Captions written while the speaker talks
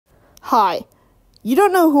Hi, you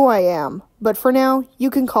don't know who I am, but for now, you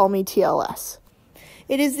can call me TLS.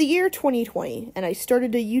 It is the year 2020, and I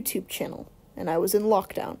started a YouTube channel, and I was in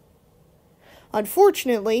lockdown.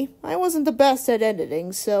 Unfortunately, I wasn't the best at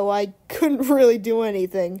editing, so I couldn't really do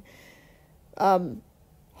anything,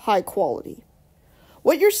 high quality.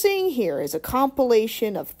 What you're seeing here is a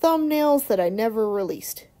compilation of thumbnails that I never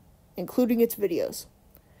released, including its videos.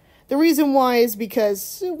 The reason why is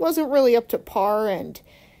because it wasn't really up to par, and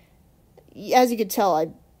as you can tell, I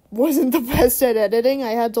wasn't the best at editing.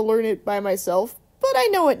 I had to learn it by myself, but I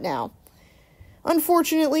know it now.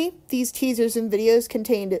 Unfortunately, these teasers and videos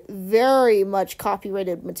contained very much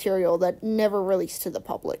copyrighted material that never released to the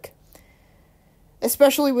public.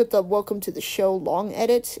 Especially with the welcome to the show long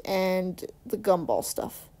edit and the gumball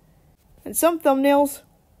stuff. And some thumbnails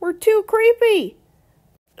were too creepy.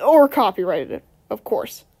 Or copyrighted, of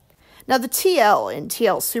course. Now the TL in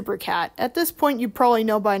tlsupercat, at this point you probably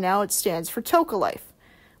know by now it stands for Toca Life,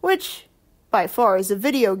 which, by far, is a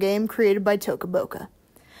video game created by Toca Boca.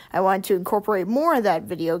 I wanted to incorporate more of that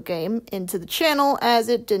video game into the channel, as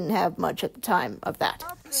it didn't have much at the time of that.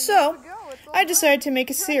 So, I decided to make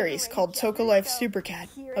a series called Toca Life Supercat,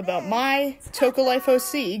 about my Toca Life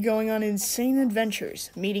OC going on insane adventures,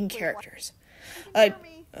 meeting characters.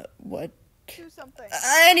 What?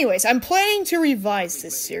 Anyways, I'm planning to revise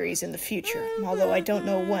this series in the future, although I don't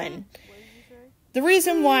know when. The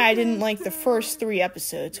reason why I didn't like the first 3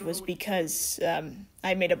 episodes was because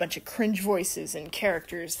I made a bunch of cringe voices and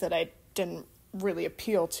characters that I didn't really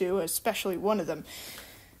appeal to, especially one of them.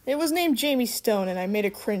 It was named Jamie Stone, and I made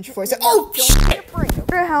a cringe voice. Oh, shit!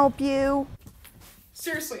 To help you.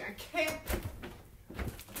 Seriously, I can't.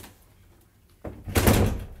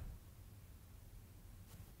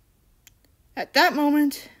 At that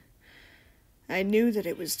moment, I knew that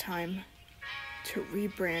it was time to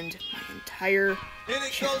rebrand my entire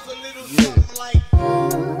channel.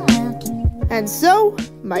 And so,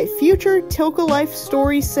 my future Toca Life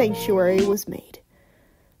story sanctuary was made.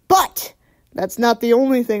 But that's not the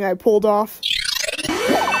only thing I pulled off.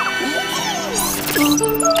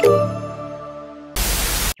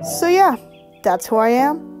 So yeah, that's who I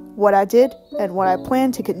am, what I did, and what I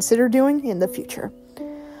plan to consider doing in the future.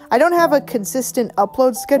 I don't have a consistent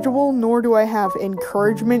upload schedule, nor do I have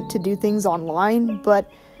encouragement to do things online,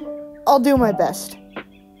 but I'll do my best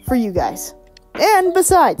for you guys. And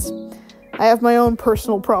besides, I have my own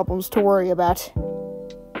personal problems to worry about.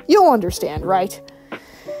 You'll understand, right?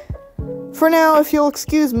 For now, if you'll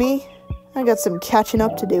excuse me, I got some catching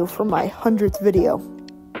up to do for my 100th video.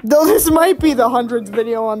 Though this might be the 100th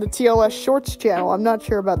video on the TLS Shorts channel, I'm not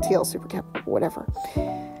sure about tlsupercat, whatever.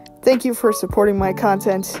 Thank you for supporting my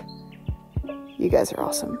content. You guys are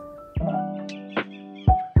awesome.